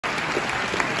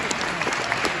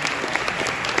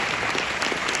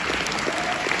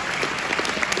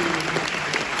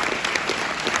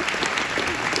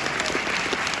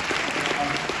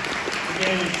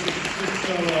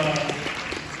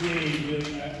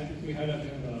we had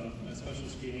a special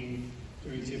screening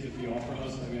during TIFF at the Opera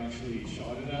House that we actually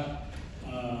shot it at.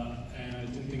 And I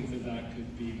didn't think that that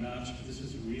could be matched, but this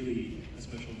was really a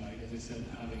special night, as I said,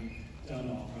 having done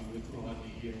opera with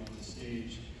Rodney here on the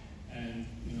stage, and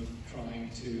trying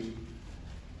to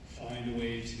find a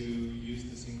way to use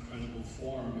this incredible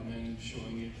form and then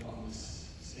showing it on this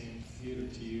same theater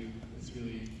to you. It's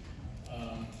really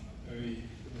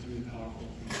it was really powerful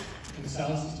for me. And the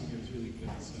sound system here was really good.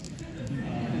 So,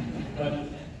 but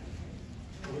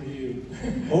over to you.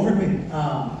 Over to me.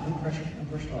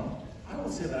 Impressional. I will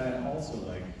say that I also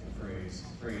like the phrase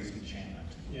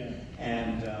enchantment. Yeah.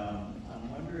 And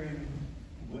I'm wondering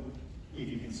if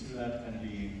you consider that kind of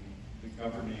the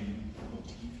governing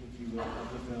motif, if you will,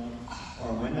 of the film,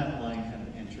 or when that line kind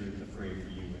of entered the fray for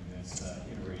you in this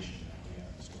iteration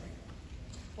of the story.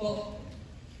 Well,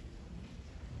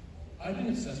 I've been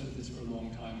obsessed with this for a long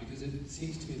time because it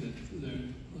seems to me that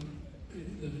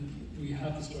we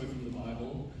have the story from the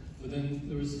Bible, but then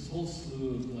there was this whole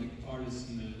slew of artists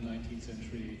in the 19th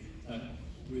century that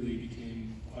really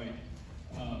became quite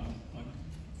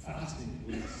fascinating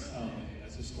with Salome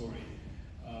as a story.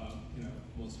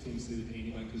 Most famously the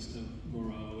painting by Gustave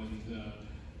Moreau and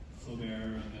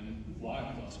Flaubert, and then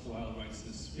Oscar Wilde writes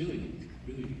this really,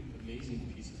 really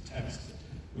amazing piece of text,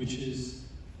 which is,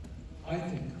 I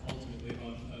think, ultimately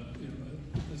about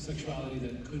a sexuality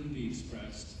that couldn't be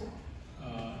expressed,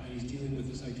 and he's dealing with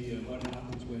this idea of what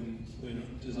happens when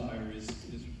desire is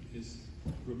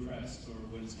repressed, or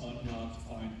when it's not allowed to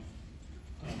find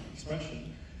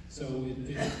expression. So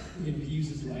he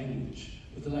uses language,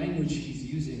 but the language he's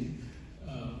using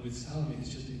with Salome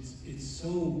is it's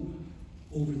so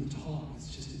over the top.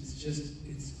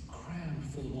 It's crammed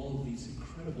full of all of these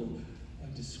incredible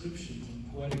descriptions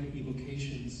and poetic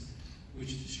evocations,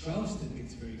 which Strauss then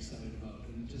gets very excited about,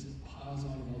 and just piles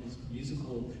on all this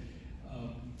musical,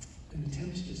 an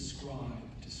attempt to describe.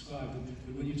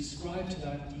 But when you describe to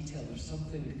that detail, there's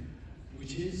something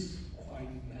which is quite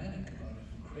manic about it,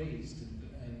 and crazed,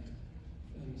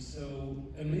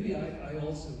 and maybe I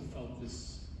also felt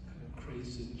this kind of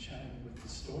crazed enchantment with the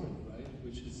story, right,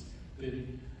 which has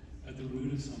been at the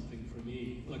root of something for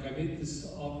me. I made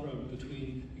this opera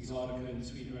between Exotica and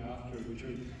Sweet Hereafter, which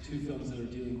are two films that are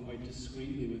dealing quite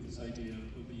discreetly with this idea of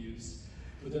abuse.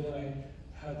 But then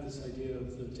I had this idea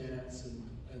of the dance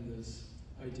and this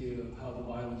idea of how the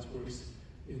violence works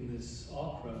in this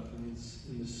opera, in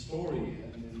this story,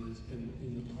 and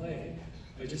in the play.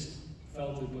 I just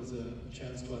felt it was a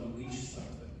chance to unleash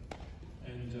something.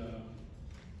 And I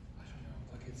don't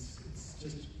know,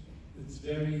 it's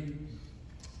very,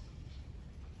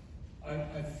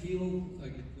 I feel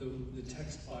like the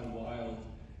text by Wilde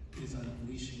is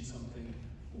unleashing something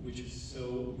which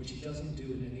he doesn't do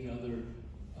in any other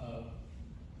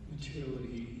material that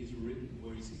he's written,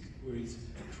 where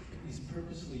he's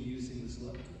purposely using this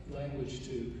language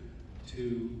to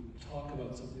talk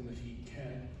about something that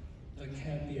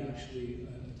can't be actually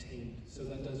attained. So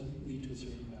that does lead to a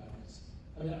certain madness.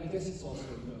 I mean, I guess it's also,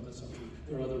 no, that's not true.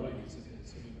 There are other writings of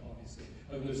his, obviously.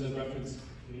 There's a reference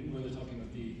when they're talking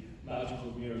about the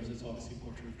magical mirrors, it's obviously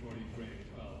Portrait of Dorian Gray as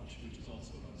well, which is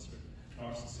also about a certain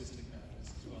narcissistic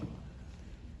madness as well.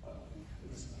 I'm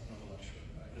not sure.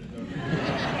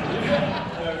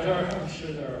 I'm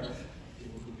sure there are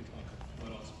people who can talk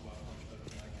about Oscar Wilde much better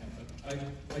than I can,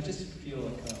 but I just feel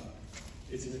like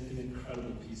it's an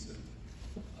incredible piece of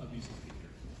music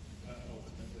theater,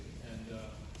 ultimately, and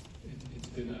it's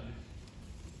been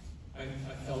I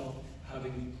felt,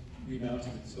 having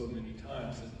remounted it so many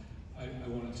times, that I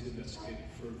wanted to investigate it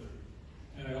further.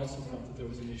 And I also felt that there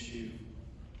was an issue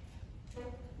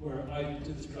where I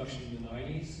did this production in the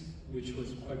 90s, which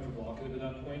was quite provocative at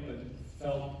that point, but it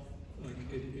felt like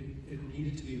it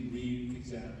needed to be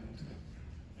re-examined.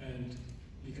 And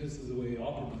because of the way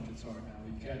opera budgets are now,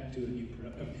 you can't do a new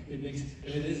production. It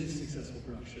is a successful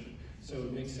production, so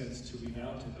it makes sense to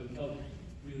remount it, but it felt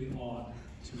really odd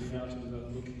to remount it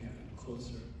without looking at it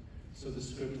closer. So the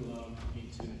script allowed me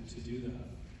to do that.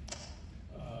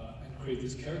 And create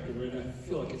this character where I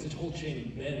feel like it's a whole chain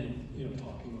of men,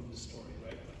 talking about this story,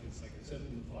 right? Like I said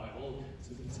in the Bible,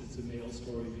 it's a male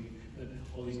story, that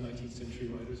all these 19th century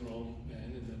writers are all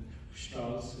men, and then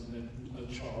Strauss, and then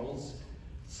Charles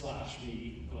 /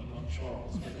 me, well, not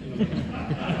Charles,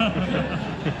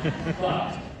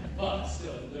 but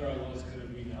still, there I was kind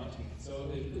of remounting it. So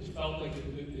it felt like it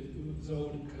was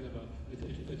own kind of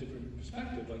a different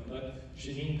perspective, like let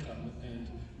Janine come and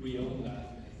re-own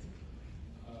that myth.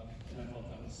 And I thought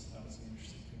that was an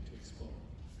interesting thing to explore.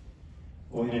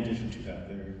 Well, in addition to that,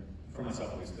 for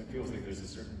myself at least, it feels like there's a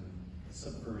certain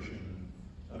subversion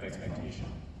of expectation,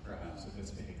 perhaps, of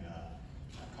this being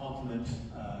a complement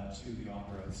to the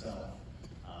opera itself.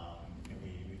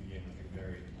 We begin with a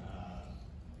very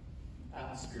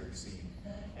atmospheric scene,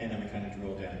 and then we kind of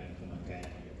drill down into the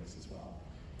mundanity of this as well,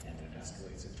 and then it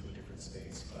escalates into a different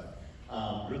space. But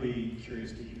really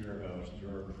curious to hear about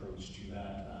your approach to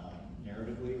that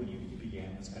narratively when you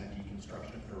began this kind of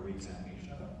deconstruction or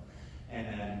re-examination of it, and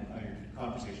then your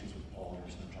conversations with Paul, your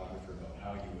cinematographer, about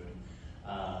how you would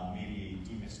maybe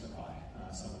demystify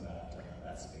some of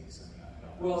that space.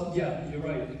 Well, yeah, you're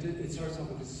right. It starts off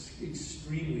with this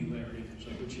extremely layered image.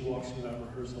 Like when she walks into that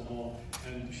rehearsal hall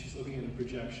and she's looking at a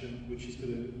projection, which she's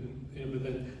going to, but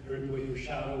then the way her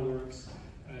shadow works,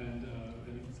 and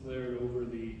it's layered over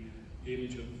the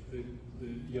image of the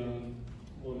young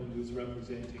woman who's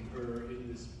representing her in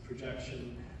this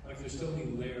projection. Like there's so many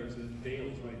layers and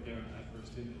veils right there in that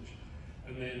first image,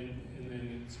 and then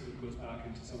it sort of goes back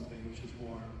into something which is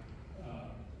more,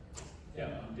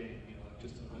 mundane.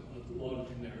 Just a lot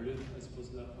of narrative, I suppose,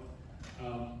 at that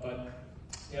point. But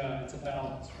yeah, it's a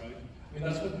balance, right? I mean,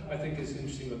 that's what I think is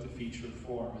interesting about the feature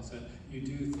form, is that you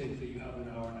do think that you have an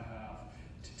hour and a half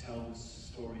to tell this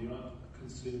story. You're not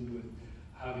consumed with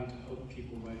having to hook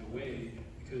people right away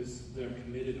because they're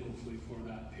committed, hopefully, for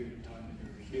that period of time that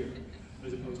you're here,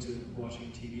 as opposed to watching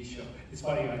a TV show. It's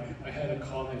funny, I had a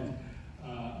comment.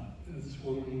 This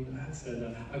woman had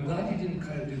said, I'm glad you didn't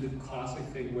kind of do the classic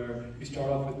thing where you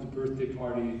start off with the birthday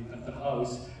party at the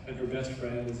house and her best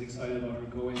friend is excited about her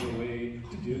going away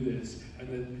to do this, and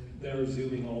then they're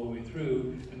zooming all the way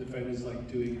through, and the friend is like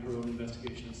doing her own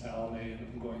investigation of Salome, and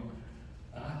I'm going,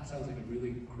 that sounds like a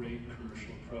really great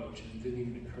commercial approach, and it didn't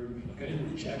even occur to me. Like, I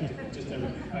didn't reject it, it just never,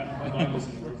 my mind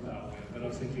doesn't work that way. But I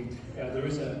was thinking, yeah, there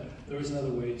is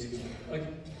another way to, like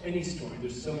any story,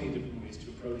 there's so many different ways to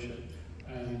approach it.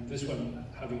 And this one,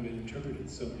 having been interpreted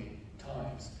so many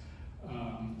times,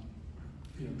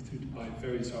 by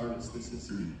various artists, this is,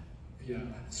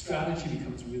 strategy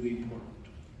becomes really important.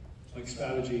 Like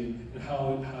strategy and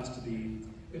how it has to be,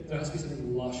 there has to be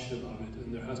something lush about it,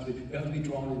 and you have to be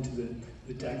drawn into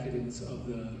the decadence of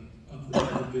the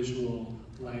visual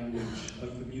language.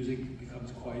 Like the music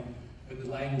becomes quite, and the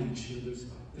language, there's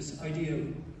this idea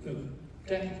of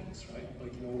decadence, right?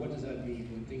 Like, what does that mean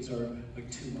when things are like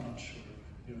too much?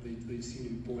 They seem to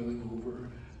be boiling over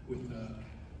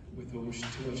with almost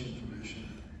too much information.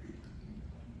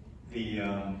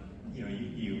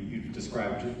 You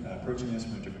described approaching this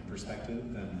from a different perspective,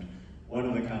 and one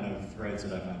of the kind of threads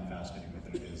that I find fascinating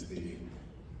with it is the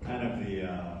kind of the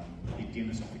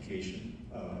demystification,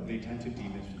 the attentive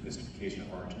demystification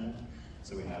of art in it.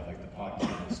 So we have like the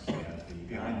podcast, we have the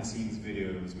behind-the-scenes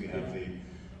videos, we have the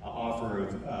offer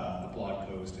of a blog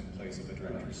post in place of a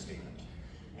director's statement.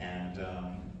 And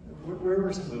where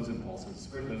were some of those impulses?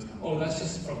 Where did those come from? Oh, that's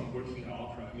just from working in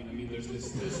opera. I mean, there's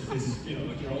this,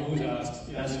 like you're always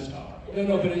asked. That's just opera.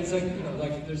 No, but it's like,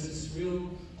 like there's this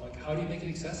real, like, how do you make it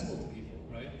accessible to people,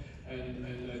 right?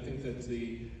 And I think that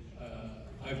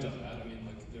I've done that. I mean,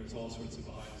 like, there's all sorts of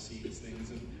behind-the-scenes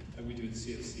things, and we do at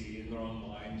CFC, and they're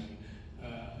online.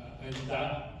 And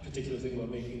that particular thing about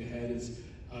making the head is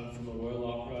from a Royal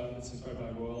opera. It's inspired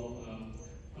by Royal.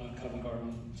 Covent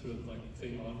Garden sort of like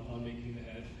thing on making the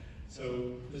head.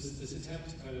 So this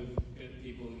attempt to kind of get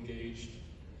people engaged,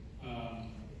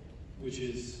 which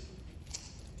is,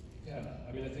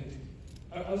 I mean, I think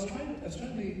I was trying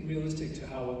to be realistic to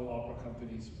how opera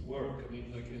companies work. I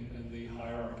mean, like and the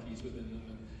hierarchies within them,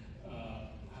 and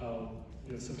how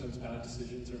sometimes bad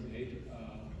decisions are made.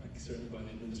 Like certainly by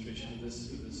the administration of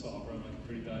this opera, like a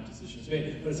pretty bad decision is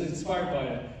made. But it's inspired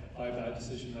by a bad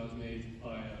decision that was made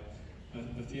by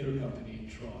a theatre company in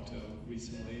Toronto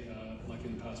recently, like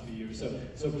in the past few years.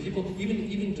 So people,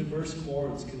 even diverse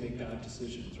boards can make bad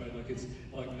decisions, right? Like it's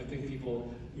like I think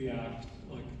people react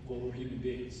like, well, we're human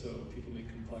beings, so people make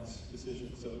complex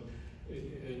decisions. So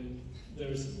and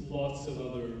there's lots of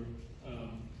other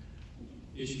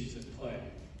issues at play.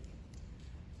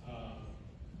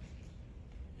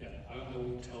 I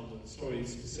won't tell the story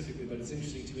specifically, but it's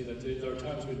interesting to me that there are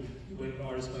times when an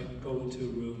artist might go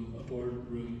into a board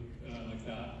room like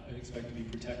that and expect to be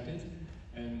protected,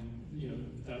 and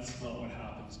that's not what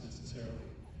happens necessarily,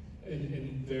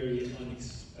 in very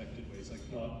unexpected ways, like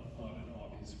not in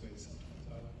obvious ways sometimes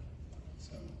either.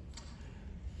 So.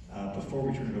 Before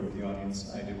we turn it over to the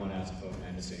audience, I did want to ask about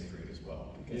Amanda Seyfried as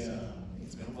well, because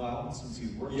it's been a while since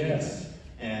you've worked with her,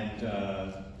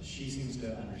 and she seems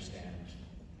to understand.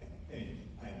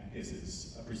 This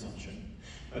is a presumption,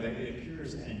 but it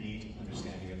appears an innate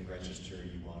understanding of the register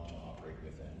you want to operate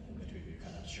within, and the two of you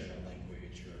kind of share a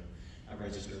language or a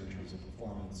register in terms of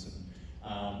performance,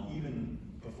 and even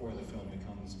before the film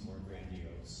becomes more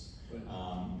grandiose,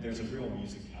 there's a real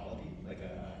musicality, like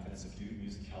a kind of subdued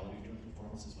musicality to her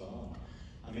performance as well.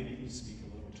 Maybe you can speak a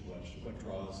little to what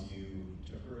draws you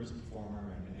to her as a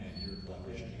performer and your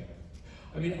collaboration together.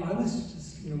 I mean, I was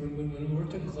just, you know, when we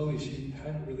worked on Chloe, she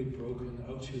hadn't really broken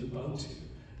out. She was about to,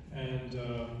 and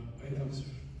I was,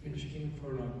 you know, she came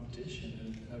for an audition,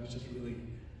 and I was just really,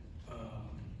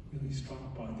 really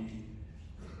struck by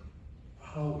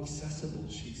how accessible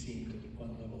she seemed at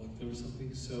one level. Like there was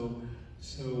something so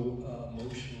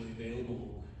emotionally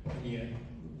available, and yet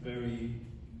very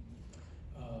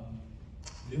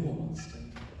nuanced.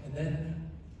 And then,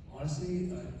 honestly,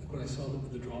 when I saw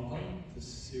the Dropout, the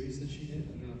series that she did,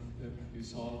 I don't know if you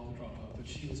saw the Dropout, but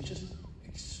she was just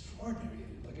extraordinary.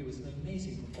 Like it was an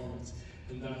amazing performance,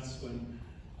 and that's when,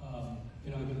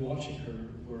 you know, I've been watching her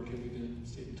work, and we've been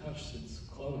stayed in touch since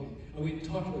Chloe. And we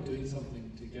talked about doing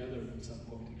something together at some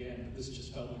point again, but this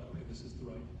just felt like, okay, this was the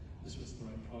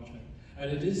right project.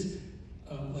 And it is,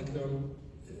 I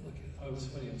was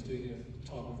funny, I was doing a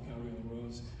talk with Gabrielle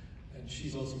Rose, and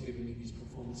she's also given me these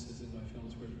performances in my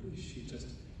films where she just,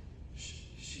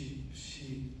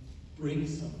 she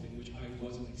brings something which I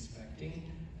wasn't expecting,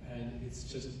 and it's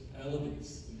just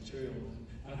elevates the material.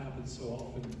 And that happens so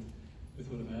often with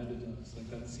what Amanda does, like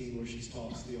that scene where she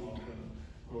stops the opera,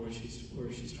 or where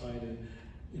she's trying to,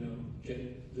 you know,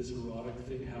 get this erotic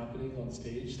thing happening on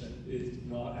stage that is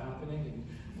not happening, and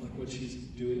like what she's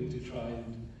doing to try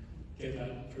and get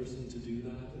that person to do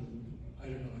that. And I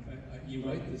don't know, like you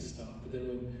write this stuff, but then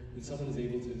when someone is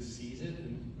able to seize it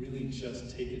and really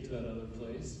just take it to that other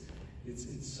place, it's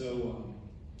so,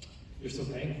 you're so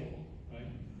thankful, right?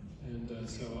 And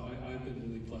so I've been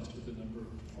really blessed with the number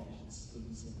of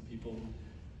performances and the people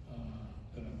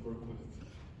that I've worked with,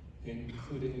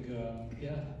 including, I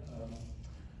don't know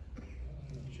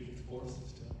if Judith Forrest is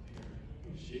still here.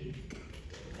 Is she?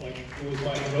 Like, it was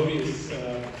my Herodias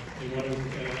in one of,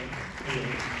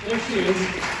 anyway. There she is.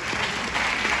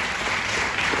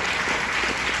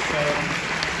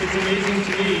 It's amazing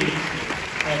to me,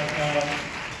 like,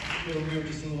 you know, we were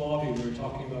just in the lobby, we were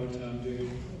talking about doing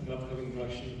an upcoming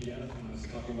production of Vienna, and I was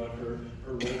talking about her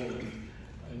role,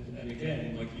 and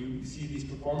again, like, you see these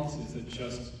performances that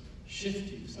just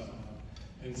shift you somehow,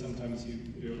 and sometimes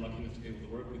you're lucky enough to be able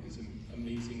to work with these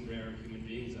amazing, rare human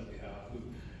beings that we have,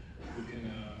 who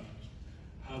can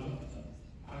have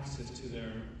access to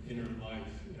their inner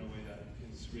life in a way that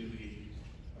is really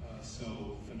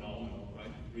so phenomenal,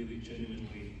 right? Really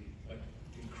genuinely, like,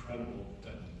 incredible.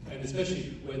 And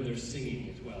especially when they're singing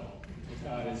as well. Like,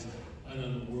 that is an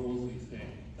unworldly thing.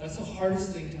 That's the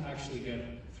hardest thing to actually get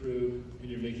through when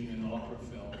you're making an opera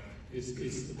film. Is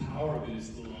the power of it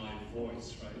is the live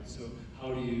voice, right? So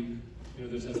how do you know,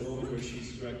 there's that moment where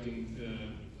she's directing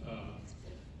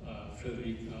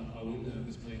Frederic Aoun,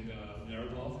 who's playing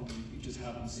Narabov, and you just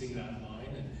happen to sing that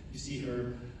line, and you see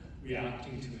her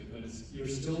reacting to it, but you're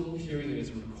still hearing it as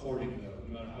a recording, though,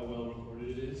 no matter how well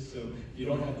recorded it is, so you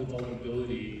don't have the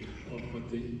vulnerability of what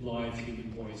the live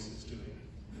human voice is doing.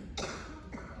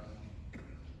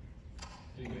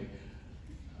 Anyway,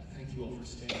 thank you all for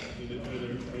staying. Are there one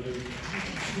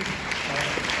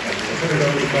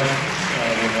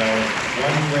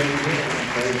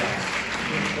very last.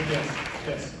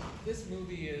 Yes. This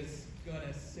movie is going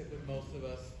to sit with most of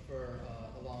us for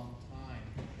a long time,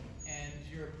 and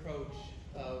your approach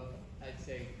of, I'd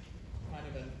say, kind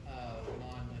of a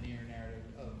non-linear narrative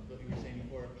of what you were saying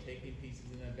before, of taking pieces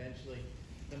and eventually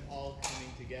them all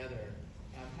coming together,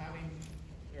 having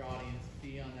your audience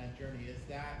be on that journey, is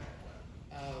that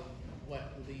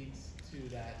what leads to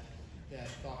that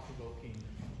thought-provoking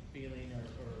feeling or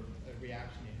a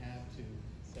reaction you have to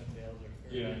Seven Veils or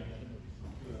any other movies?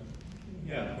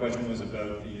 Yeah, the question was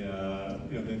about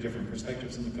the different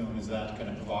perspectives in the film. Is that kind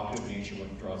of provocative nature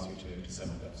what draws you to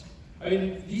Seven Veils? I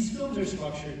mean, these films are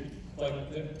structured like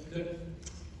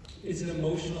it's an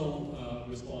emotional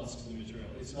response to the material.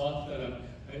 It's not that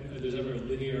there's ever a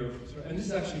linear, and this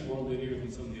is actually more linear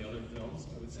than some of the other films,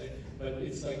 I would say. But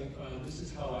it's like this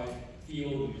is how I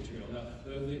feel the material. Now,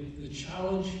 the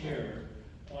challenge here,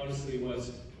 honestly,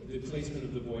 was the placement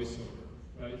of the voiceover,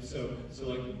 right? So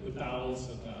like the balance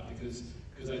of that, because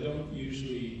I don't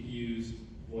usually use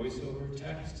voiceover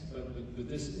text, but in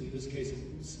this case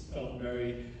it felt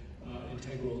very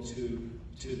integral to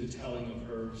the telling of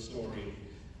her story,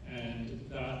 and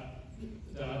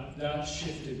that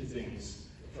shifted things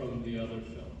from the other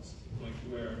films, like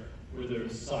where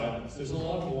there's silence. There's a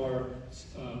lot more.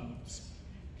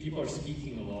 People are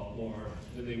speaking a lot more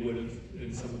than they would have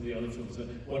in some of the other films.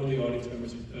 One of the audience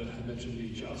members had mentioned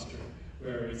The Adjuster,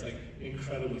 where it's like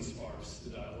incredibly sparse,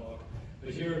 the dialogue.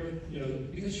 But here,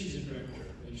 because she's a director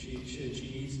and she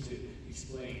needs to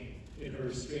explain in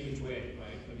her strange way,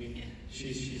 right? I mean,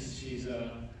 she's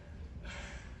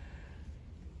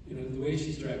you know, the way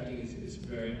she's directing is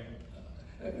very.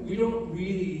 We don't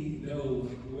really know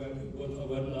what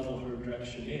level her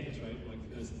direction is, right? Like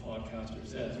as the podcaster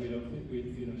says, we don't.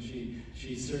 You know,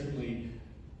 she certainly,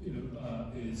 you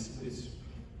know, is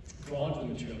drawn to the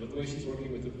material, but the way she's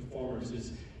working with the performers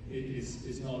is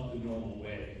not the normal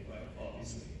way, right?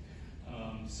 Obviously,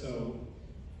 so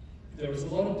there was a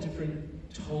lot of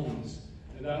different tones,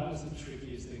 and that was the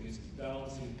trickiest thing, is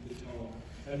balancing the tone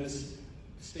and this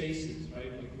spaces,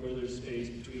 right? Like where there's space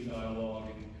between dialogue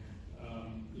and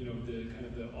you know, the kind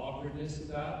of the awkwardness of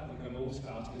that. Like I'm always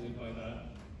fascinated by that,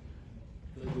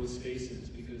 those spaces,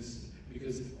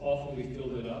 because often we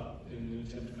fill it up in an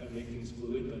attempt to kind of make things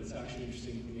fluid, but it's actually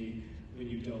interesting for me when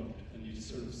you don't, and you just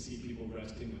sort of see people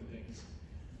resting with things.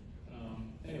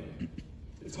 Anyway,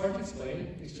 it's hard to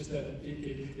explain. It's just that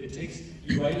it takes,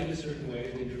 you write it a certain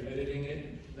way, then you're editing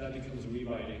it, that becomes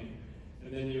rewriting,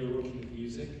 and then you're working with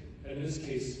music. And in this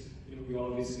case, you know, we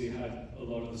obviously had a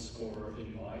lot of the score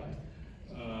in mind,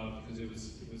 because it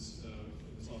was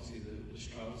obviously the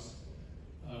Strauss.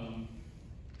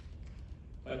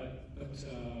 But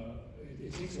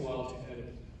it takes a while to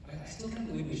edit. I still can't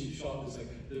believe we shot this. Like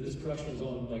this production was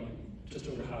on like just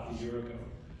over half a year ago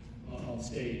on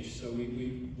stage, so we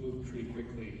moved pretty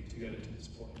quickly to get it to this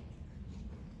point.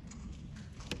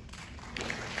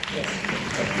 Yes.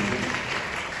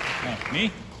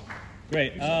 Me?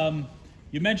 Great.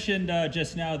 You mentioned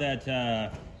just now that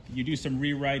you do some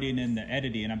rewriting and the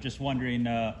editing, and I'm just wondering,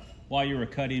 while you were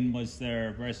cutting, was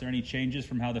there any changes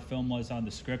from how the film was on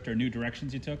the script, or new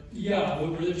directions you took? Yeah,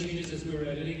 were there changes as we were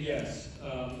editing? Yes,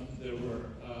 there were.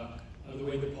 The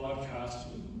way the podcast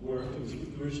worked, it was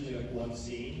originally like one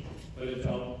scene, but it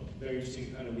felt very interesting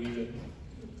to kind of weave it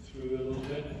through a little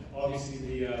bit.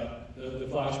 Obviously, the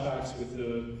flashbacks with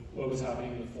what was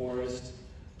happening in the forest.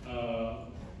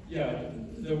 Yeah,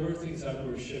 there were things that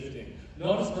were shifting.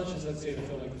 Not as much as, let's say, the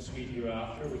film like The Sweet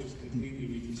Hereafter, which was completely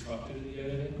reconstructed in the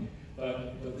editing,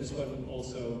 but this one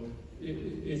also,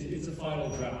 it's a final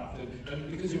draft.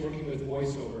 And because you're working with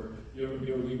voiceover, you're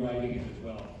rewriting it as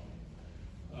well.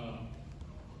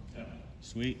 Yeah.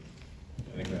 Sweet. I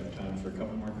think we have time for a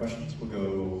couple more questions. We'll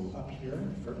go up here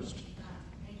first.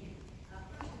 Thank you.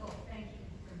 First of all, thank you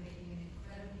for making an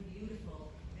incredibly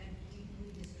beautiful and deeply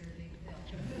disturbing film.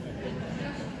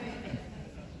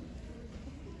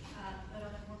 But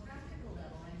on a more practical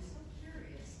level, I'm so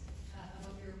curious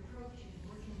about your approach in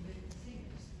working with the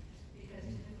singers, because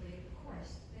typically, of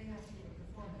course, they have to do a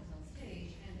performance on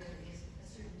stage, and there is a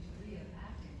certain degree of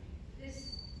acting.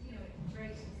 This, you know, it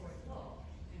breaks the fourth wall,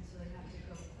 and so they have to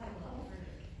go quite a lot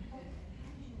further. How did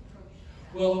you approach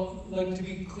that? Well, like to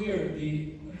be clear,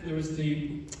 there was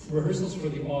the rehearsals for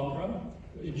the opera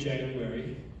in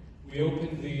January. We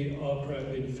opened the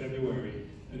opera in February,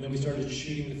 and then we started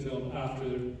shooting the film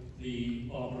after the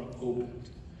opera opened.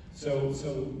 So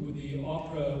the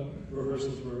opera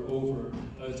rehearsals were over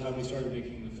by the time we started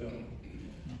making the film.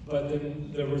 But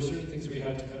then there were certain things we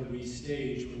had to kind of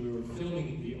restage when we were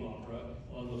filming the opera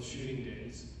on those shooting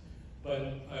days.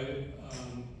 But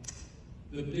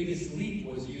the biggest leap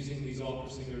was using these opera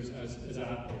singers as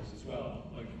actors as well.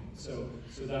 Like so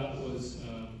that was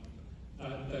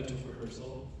that took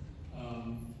rehearsal.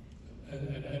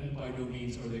 And by no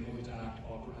means are they going to act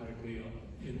operatically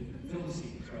in film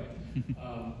scenes, right?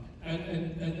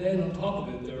 And then on top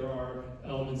of it, there are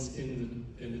elements in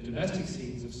the domestic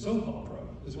scenes of soap opera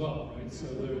as well, right?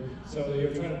 So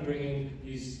you're trying to bring in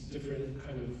these different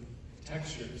kind of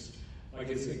textures. Like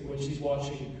it's like when she's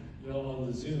watching, you know, on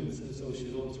the Zooms, and so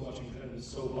she's always watching kind of the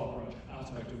soap opera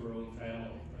aspect of her own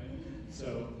family, right?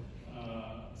 So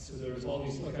there's all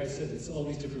these, like I said, it's all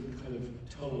these different kind of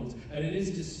tones, and it is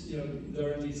just, you know,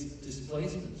 there are these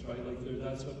displacements, right? Like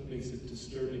that's what makes it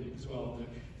disturbing as well. That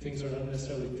things are not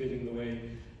necessarily fitting the way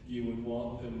you would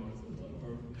want them,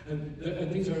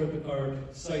 and things are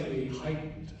slightly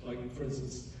heightened. Like for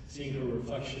instance, seeing her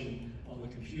reflection on the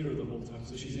computer the whole time.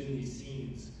 So she's in these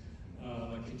scenes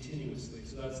like continuously.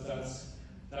 So that's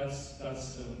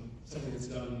something that's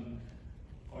done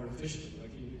artificially.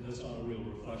 Like that's not a real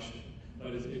reflection.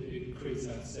 But it creates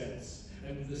that sense.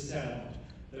 And the sound,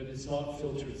 that it's not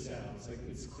filtered sound, it's like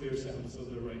it's clear sound, so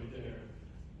they're right there.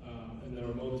 And there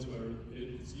are moments where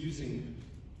it's using,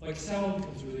 like sound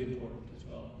becomes really important as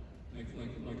well.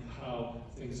 Like how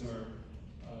things are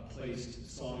placed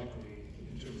sonically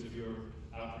in terms of your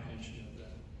apprehension of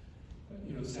that.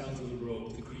 You know, the sounds of the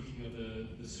rope, the creaking of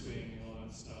the swing, and all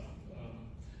that stuff.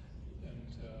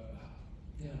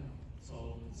 Yeah.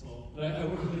 It's all. But I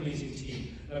work with an amazing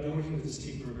team. I've been working with this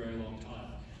team for a very long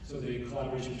time. So the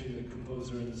collaboration between the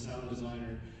composer and the sound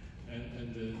designer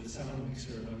and the sound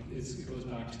mixer, it goes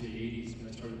back to the 80s when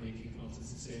I started making films.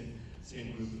 It's the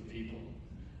same group of people.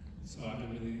 So I've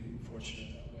been really fortunate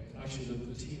that way. Actually,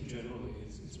 the team generally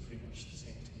is pretty much the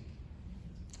same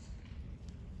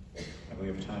team. We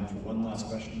have time for one last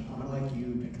question. I'm gonna let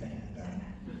you pick the hand.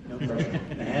 No pressure.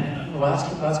 The hand.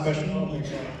 Last question. Oh my God.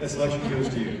 The selection goes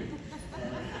to you.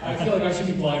 I feel like I should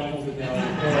be blindfolded now.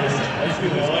 I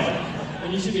feel like,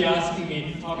 and you should be asking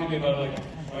me, talking to me about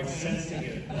like sensing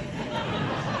it,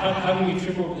 having me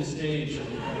trip over the stage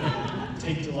and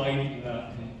take delight in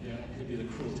that. Yeah, maybe the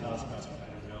cruel taskmaster. I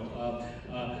don't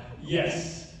know.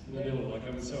 Yes, in the middle. Like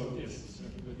I'm so yes. So,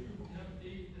 but,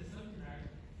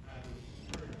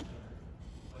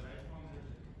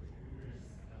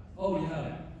 oh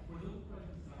yeah.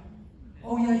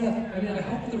 Oh yeah. I mean, I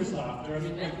hope there was laughter. I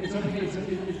mean, like, it's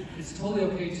okay. It's totally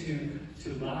okay to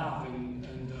laugh and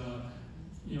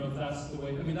you know, if that's the way.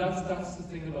 I mean, that's the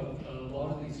thing about a lot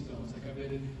of these films. Like I've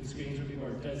been in screenings where people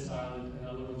are dead silent, and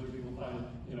other ones where people find it,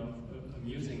 you know,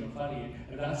 amusing or funny,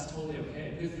 and that's totally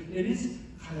okay. Because it is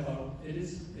kind of it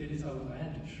is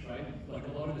outlandish, right? Like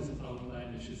a lot of it is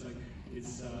outlandish. It's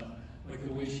like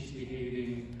the way she's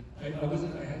behaving. I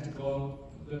had to go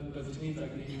out. But to me,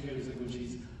 like the indicators, like when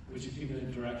she's giving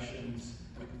the directions,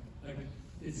 like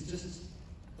it's just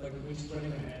like when she's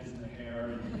running her hands in the hair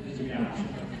and his reaction.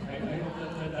 Like, I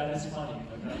hope that is funny.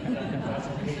 Like that's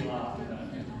okay to laugh in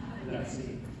that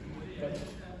scene. But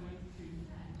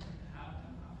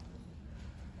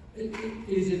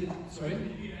is it? Sorry.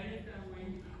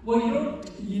 Well,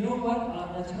 you know what?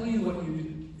 I'll tell you what you.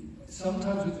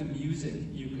 Sometimes with the music,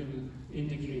 you can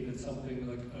indicate that something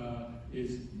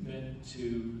is meant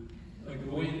to, like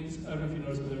the way, I don't know if you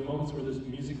noticed, but there are moments where there's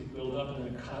music build up and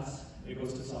then it cuts and it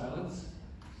goes to silence.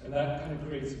 And that kind of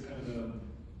creates kind of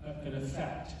an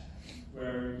effect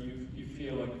where you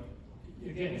feel like,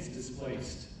 again, it's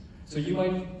displaced. So you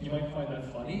might find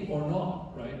that funny or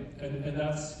not, right? And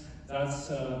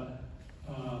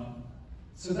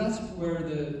so that's where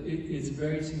it's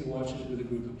very interesting to watch it with a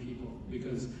group of people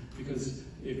because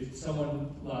if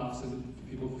someone laughs and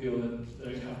people feel that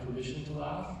they have permission to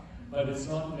laugh, but it's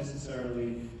not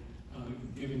necessarily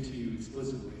given to you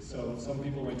explicitly. So some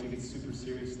people might take it super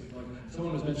seriously. Like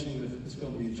someone was mentioning this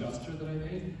film, The Adjuster, that I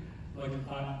made,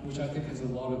 which I think has a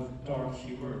lot of dark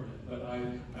humor. But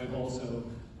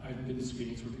I've been to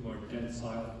screenings where people are dead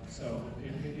silent. So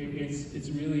it's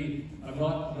really, I'm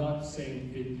not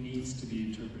saying it needs to be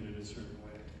interpreted a certain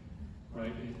way,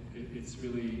 right? It's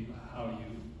really how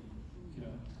you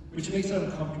know, which makes it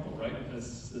uncomfortable, right?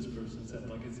 As this person said,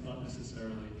 like it's not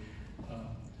necessarily,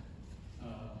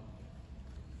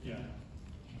 yeah.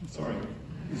 Sorry.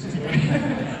 This is great.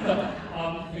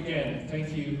 Again,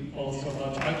 thank you all so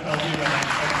much. I'll do that.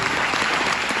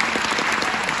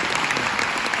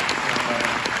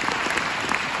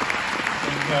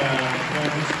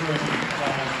 Just for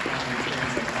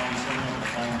experience at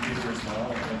Flying Theatre as well,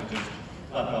 I think just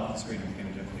left off the screen and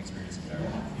became a different experience there.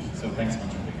 So thanks so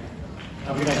much for being here.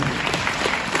 Have a good night.